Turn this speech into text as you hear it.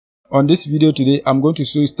On this video today, I'm going to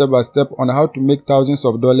show you step by step on how to make thousands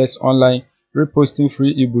of dollars online reposting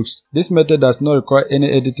free ebooks. This method does not require any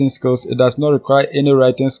editing skills, it does not require any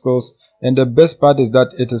writing skills, and the best part is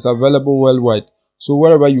that it is available worldwide. So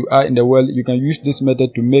wherever you are in the world, you can use this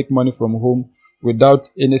method to make money from home without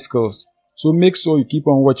any skills. So make sure you keep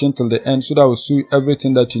on watching till the end so that I will show you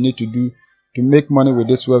everything that you need to do to make money with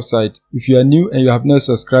this website. If you are new and you have not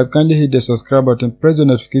subscribed, kindly hit the subscribe button, press the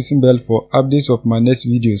notification bell for updates of my next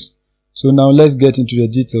videos. So now let's get into the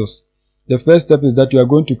details. The first step is that you are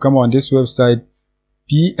going to come on this website,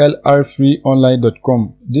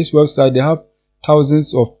 plrfreeonline.com. This website, they have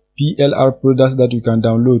thousands of PLR products that you can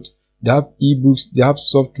download. They have ebooks, they have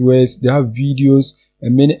softwares, they have videos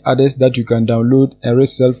and many others that you can download and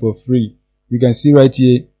resell for free. You can see right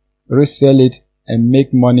here, resell it and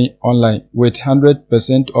make money online with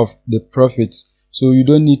 100% of the profits. So you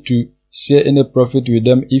don't need to share any profit with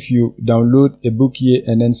them if you download a book here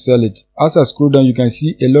and then sell it. As I scroll down, you can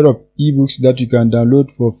see a lot of ebooks that you can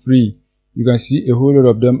download for free. You can see a whole lot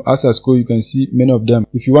of them. As I scroll, you can see many of them.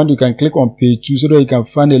 If you want, you can click on page 2 so that you can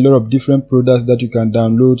find a lot of different products that you can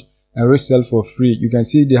download and resell for free. You can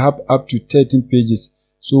see they have up to 13 pages.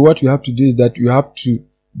 So what you have to do is that you have to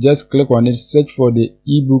just click on it, search for the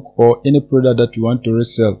ebook or any product that you want to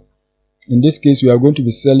resell. In this case, we are going to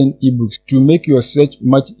be selling ebooks. To make your search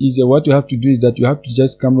much easier, what you have to do is that you have to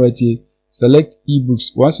just come right here, select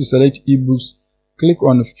ebooks. Once you select ebooks, click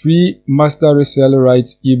on free master resell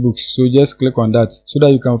rights ebooks. So just click on that so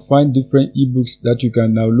that you can find different ebooks that you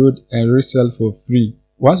can download and resell for free.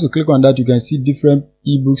 Once you click on that, you can see different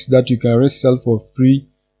ebooks that you can resell for free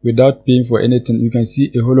without paying for anything. You can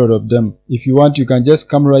see a whole lot of them. If you want, you can just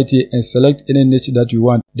come right here and select any niche that you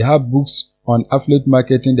want. They have books on affiliate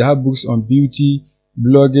marketing, they have books on beauty,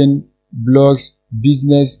 blogging, blogs,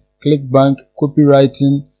 business, ClickBank,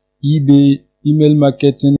 copywriting, eBay, email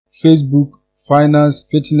marketing, Facebook, finance,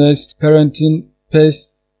 fitness, parenting, pets,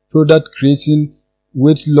 product creation,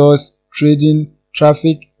 weight loss, trading,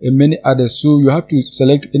 traffic, and many others. So you have to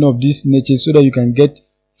select any of these niches so that you can get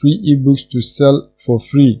free ebooks to sell for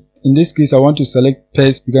free. In this case, I want to select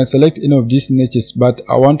pets. You can select any of these niches, but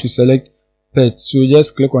I want to select pets. So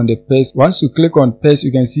just click on the pets. Once you click on pets,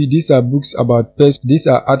 you can see these are books about pets. These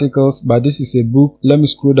are articles, but this is a book. Let me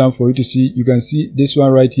scroll down for you to see. You can see this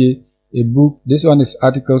one right here, a book. This one is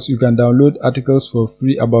articles. You can download articles for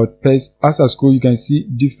free about pets. As I scroll, you can see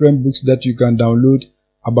different books that you can download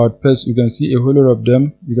about pets. You can see a whole lot of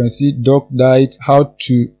them. You can see dog diet, how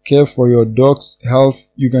to care for your dog's health.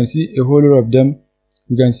 You can see a whole lot of them.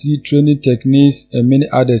 You can see training techniques and many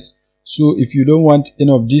others. So if you don't want any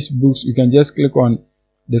of these books, you can just click on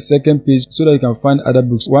the second page so that you can find other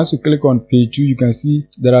books. Once you click on page 2, you can see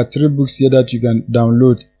there are 3 books here that you can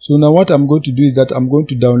download. So now what I'm going to do is that I'm going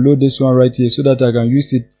to download this one right here so that I can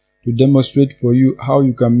use it to demonstrate for you how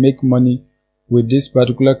you can make money with this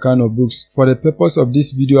particular kind of books. For the purpose of this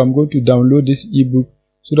video, I'm going to download this ebook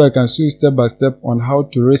so that I can show you step by step on how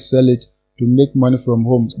to resell it to make money from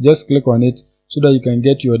home. Just click on it so that you can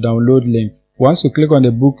get your download link. Once you click on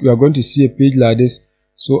the book, you are going to see a page like this.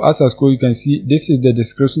 So as I scroll, you can see this is the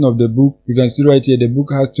description of the book. You can see right here the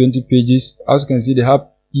book has 20 pages. As you can see, they have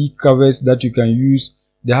e-covers that you can use.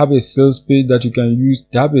 They have a sales page that you can use.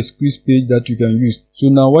 They have a squeeze page that you can use. So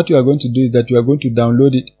now what you are going to do is that you are going to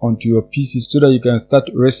download it onto your PC so that you can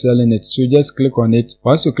start reselling it. So just click on it.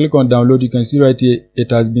 Once you click on download, you can see right here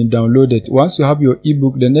it has been downloaded. Once you have your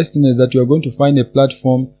ebook, the next thing is that you are going to find a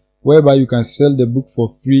platform whereby you can sell the book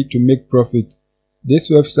for free to make profit.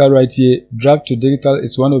 This website right here, Draft to Digital,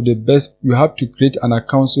 is one of the best. You have to create an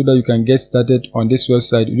account so that you can get started on this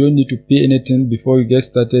website. You don't need to pay anything before you get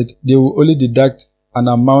started. They will only deduct an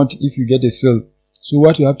amount if you get a sale. So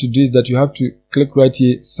what you have to do is that you have to click right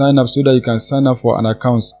here, sign up, so that you can sign up for an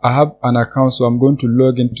account. I have an account, so I'm going to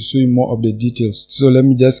log in to show you more of the details. So let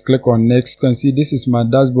me just click on next. You can see this is my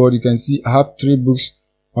dashboard. You can see I have 3 books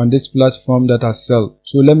on this platform that I sell.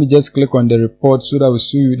 So let me just click on the report so that I will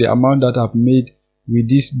show you the amount that I've made with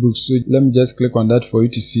these books. So let me just click on that for you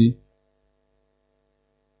to see.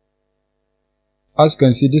 As you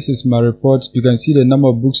can see, this is my report. You can see the number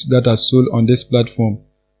of books that are sold on this platform.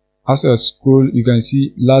 As I scroll, you can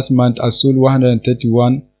see last month I sold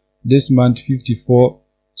 131, this month 54.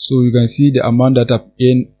 So you can see the amount that I've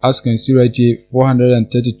earned. As you can see right here,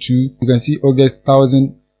 432. You can see August,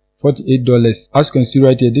 $1,048. As you can see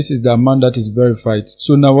right here, this is the amount that is verified.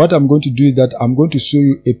 So now what I'm going to do is that I'm going to show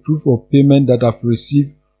you a proof of payment that I've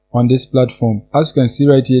received on this platform. As you can see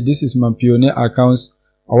right here, this is my Pioneer accounts.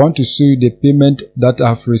 I want to show you the payment that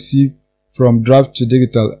I've received from Draft to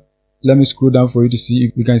Digital. Let me scroll down for you to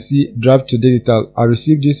see. You can see Draft to Digital. I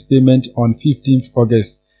received this payment on 15th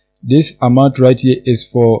August. This amount right here is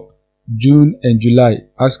for June and July,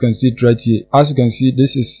 as you can see it right here. As you can see,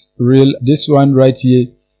 this is real. This one right here,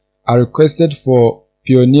 I requested for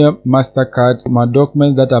Pioneer MasterCard. My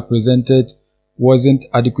documents that are presented wasn't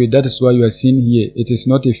adequate. That is why you are seeing here. It is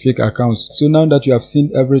not a fake account. So now that you have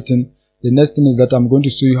seen everything, the next thing is that I'm going to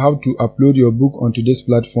show you how to upload your book onto this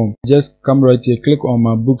platform. Just come right here, click on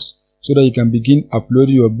my books, so that you can begin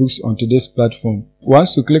uploading your books onto this platform.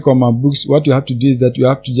 Once you click on my books, what you have to do is that you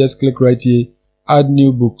have to just click right here, add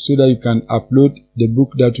new book, so that you can upload the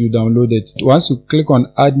book that you downloaded. Once you click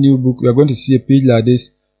on add new book, you are going to see a page like this.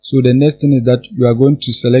 So the next thing is that you are going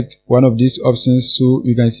to select one of these options. So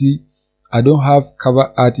you can see I don't have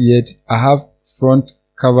cover art yet, I have front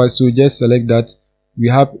cover, so just select that. We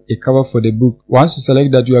have a cover for the book. Once you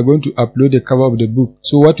select that, you are going to upload the cover of the book.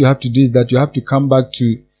 So what you have to do is that you have to come back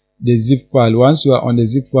to the zip file. Once you are on the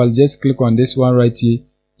zip file, just click on this one right here,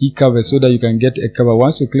 e-cover, so that you can get a cover.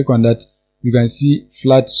 Once you click on that, you can see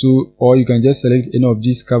flat, so or you can just select any of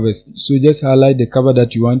these covers. So just highlight the cover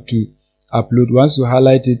that you want to upload. Once you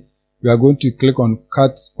highlight it, you are going to click on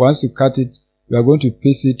cut. Once you cut it, you are going to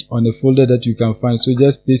paste it on a folder that you can find. So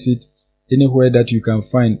just paste it anywhere that you can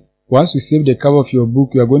find. Once you save the cover of your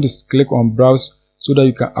book, you are going to click on browse, so that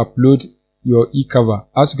you can upload your e-cover.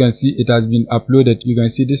 As you can see, it has been uploaded. You can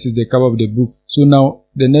see this is the cover of the book. So now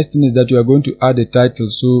the next thing is that you are going to add a title.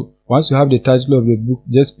 So once you have the title of the book,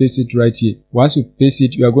 just paste it right here. Once you paste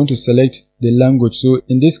it, you are going to select the language. So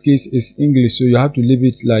in this case it's English, so you have to leave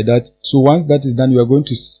it like that. So once that is done, you are going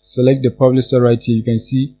to select the publisher right here. You can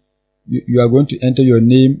see you are going to enter your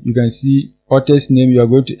name. You can see author's name, you are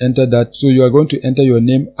going to enter that. So you are going to enter your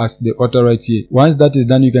name as the author right here. Once that is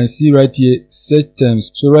done, you can see right here search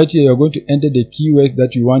terms. So right here you are going to enter the keywords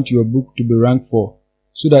that you want your book to be ranked for,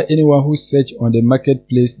 so that anyone who search on the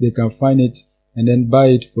marketplace, they can find it and then buy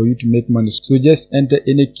it for you to make money. So just enter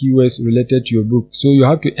any keywords related to your book. So you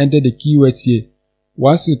have to enter the keywords here.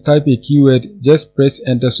 Once you type a keyword, just press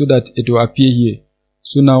enter so that it will appear here.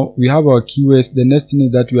 So now we have our keywords. The next thing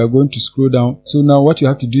is that we are going to scroll down. So now what you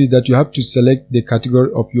have to do is that you have to select the category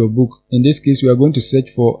of your book. In this case, we are going to search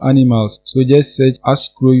for animals. So just search. As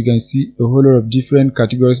scroll, you can see a whole lot of different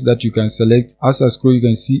categories that you can select. As I scroll, you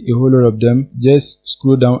can see a whole lot of them. Just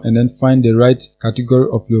scroll down and then find the right category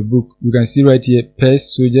of your book. You can see right here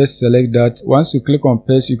pets, so just select that. Once you click on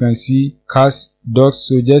pets, you can see cars, dogs,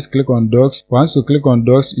 so just click on dogs. Once you click on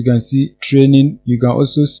dogs, you can see training. You can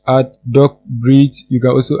also add dog breed. You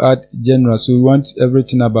can also add genre. So we want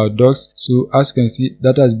everything about dogs. So as you can see,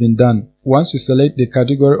 that has been done. Once you select the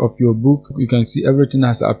category of your book, you can see everything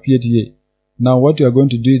has appeared here. Now what you are going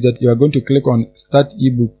to do is that you are going to click on start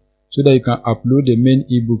ebook, so that you can upload the main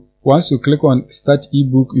ebook. Once you click on start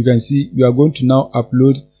ebook, you can see you are going to now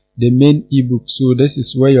upload the main ebook. So this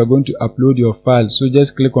is where you are going to upload your file. So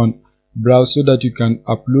just click on browse, so that you can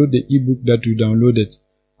upload the ebook that you downloaded.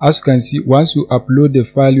 As you can see, once you upload the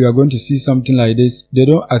file, you are going to see something like this. They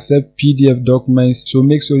don't accept PDF documents, so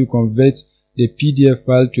make sure you convert the PDF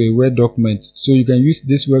file to a Word document. So you can use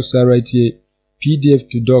this website right here, PDF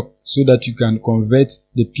to doc, so that you can convert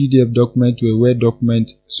the PDF document to a Word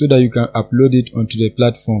document, so that you can upload it onto the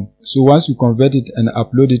platform. So once you convert it and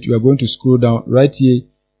upload it, you are going to scroll down right here.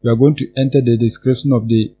 You are going to enter the description of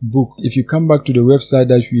the book. If you come back to the website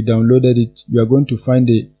that you downloaded it, you are going to find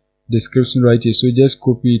the description right here. So just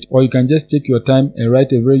copy it, or you can just take your time and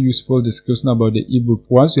write a very useful description about the ebook.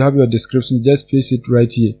 Once you have your description, just paste it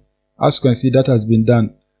right here. As you can see, that has been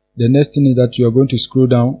done. The next thing is that you are going to scroll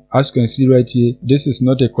down. As you can see right here, this is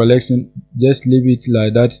not a collection. Just leave it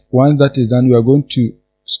like that. Once that is done, you are going to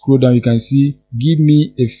scroll down. You can see give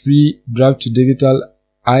me a free draft to digital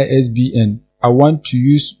ISBN. I want to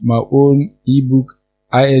use my own ebook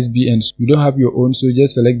ISBN. You don't have your own, so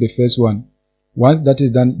just select the first one. Once that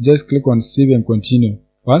is done, just click on save and continue.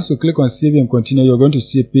 Once you click on save and continue, you're going to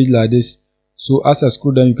see a page like this. So as I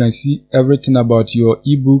scroll down, you can see everything about your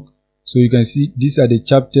ebook. So you can see these are the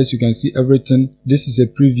chapters. You can see everything. This is a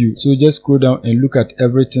preview. So just scroll down and look at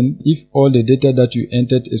everything. If all the data that you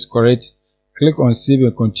entered is correct, click on save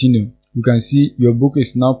and continue. You can see your book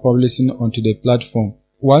is now publishing onto the platform.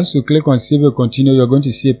 Once you click on save and continue, you're going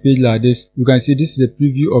to see a page like this. You can see this is a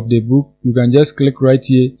preview of the book. You can just click right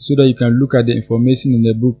here so that you can look at the information in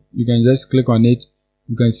the book. You can just click on it.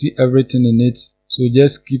 You can see everything in it. So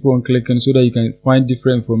just keep on clicking so that you can find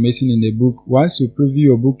different information in the book. Once you preview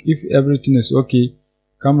your book, if everything is okay,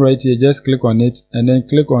 come right here, just click on it and then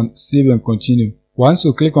click on save and continue. Once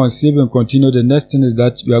you click on save and continue, the next thing is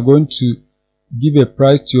that you are going to give a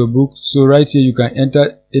price to your book. So right here you can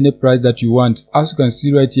enter any price that you want. As you can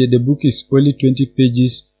see right here, the book is only 20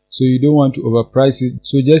 pages. so you don't want to overprice it,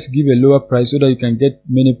 so just give a lower price so that you can get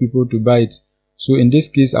many people to buy it. So in this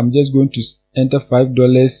case, I'm just going to enter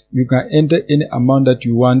 $5. You can enter any amount that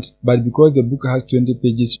you want, but because the book has 20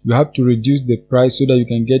 pages, you have to reduce the price so that you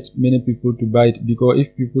can get many people to buy it, because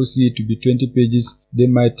if people see it to be 20 pages, they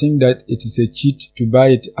might think that it is a cheat to buy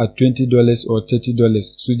it at $20 or $30.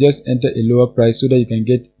 So just enter a lower price so that you can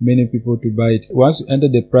get many people to buy it. Once you enter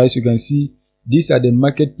the price, you can see these are the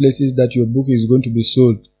marketplaces that your book is going to be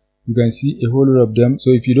sold. You can see a whole lot of them.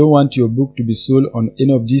 So if you don't want your book to be sold on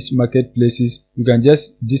any of these marketplaces, you can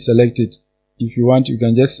just deselect it. If you want, you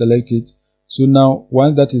can just select it. So now,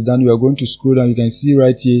 once that is done, you are going to scroll down. You can see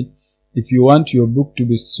right here, if you want your book to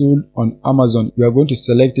be sold on Amazon, you are going to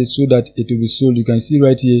select it so that it will be sold. You can see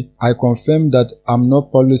right here, I confirm that I'm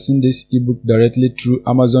not publishing this ebook directly through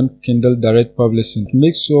Amazon Kindle Direct Publishing.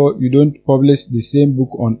 Make sure you don't publish the same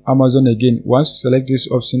book on Amazon again. Once you select this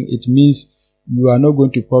option, it means you are not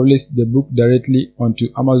going to publish the book directly onto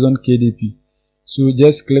Amazon KDP. So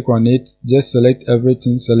just click on it, just select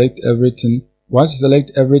everything, Once you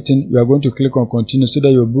select everything, you are going to click on continue so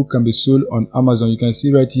that your book can be sold on Amazon. You can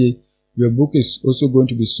see right here, your book is also going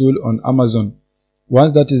to be sold on Amazon.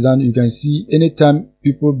 Once that is done, you can see anytime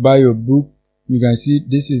people buy your book, you can see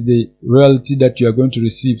this is the royalty that you are going to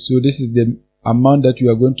receive. So this is the amount that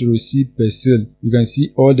you are going to receive per sale. You can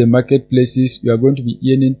see all the marketplaces. You are going to be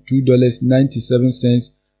earning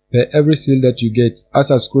 $2.97 per every sale that you get.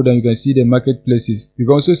 As I scroll down, you can see the marketplaces. You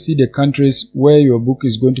can also see the countries where your book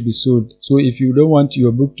is going to be sold. So if you don't want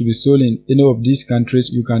your book to be sold in any of these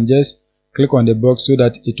countries, you can just click on the box so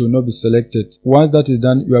that it will not be selected. Once that is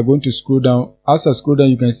done, you are going to scroll down. As I scroll down,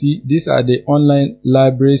 you can see these are the online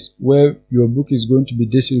libraries where your book is going to be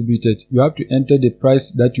distributed. You have to enter the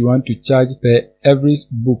price that you want to charge per every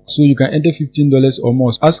book. So you can enter $15 or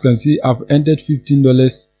more. As you can see, I've entered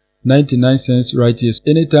 $15.99 right here.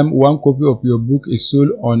 Anytime one copy of your book is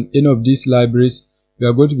sold on any of these libraries, you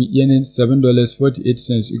are going to be earning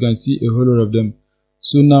 $7.48. You can see a whole lot of them.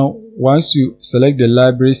 So now, once you select the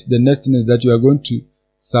libraries, the next thing is that you are going to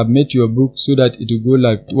submit your book so that it will go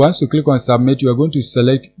live. Once you click on submit, you are going to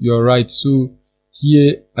select your rights. So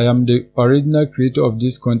here, I am the original creator of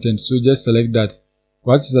this content. So just select that.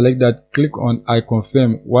 Once you select that, click on I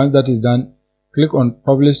confirm. Once that is done, click on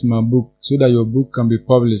publish my book so that your book can be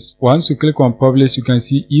published. Once you click on publish, you can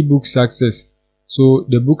see ebook success. So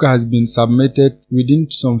the book has been submitted. Within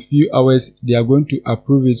some few hours, they are going to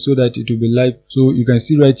approve it so that it will be live. So you can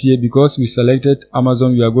see right here, because we selected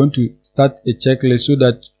Amazon, we are going to start a checklist so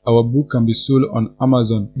that our book can be sold on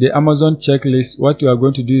Amazon. The Amazon checklist, what you are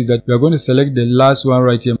going to do is that we are going to select the last one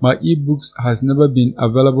right here. My ebooks has never been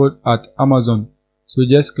available at Amazon. So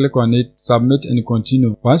just click on it, submit and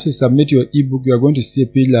continue. Once you submit your ebook, you are going to see a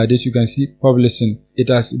page like this. You can see publishing. It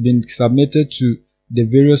has been submitted to the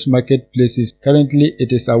various marketplaces. Currently,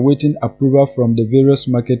 it is awaiting approval from the various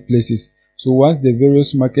marketplaces. So once the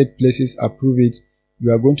various marketplaces approve it, you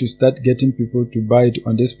are going to start getting people to buy it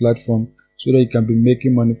on this platform so that you can be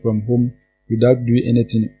making money from home without doing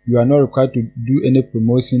anything. You are not required to do any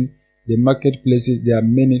promotion. The marketplaces, there are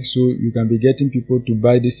many, so you can be getting people to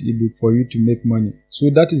buy this ebook for you to make money. So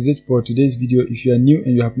that is it for today's video. If you are new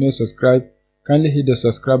and you have not subscribed, kindly hit the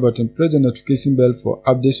subscribe button, press the notification bell for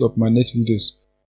updates of my next videos.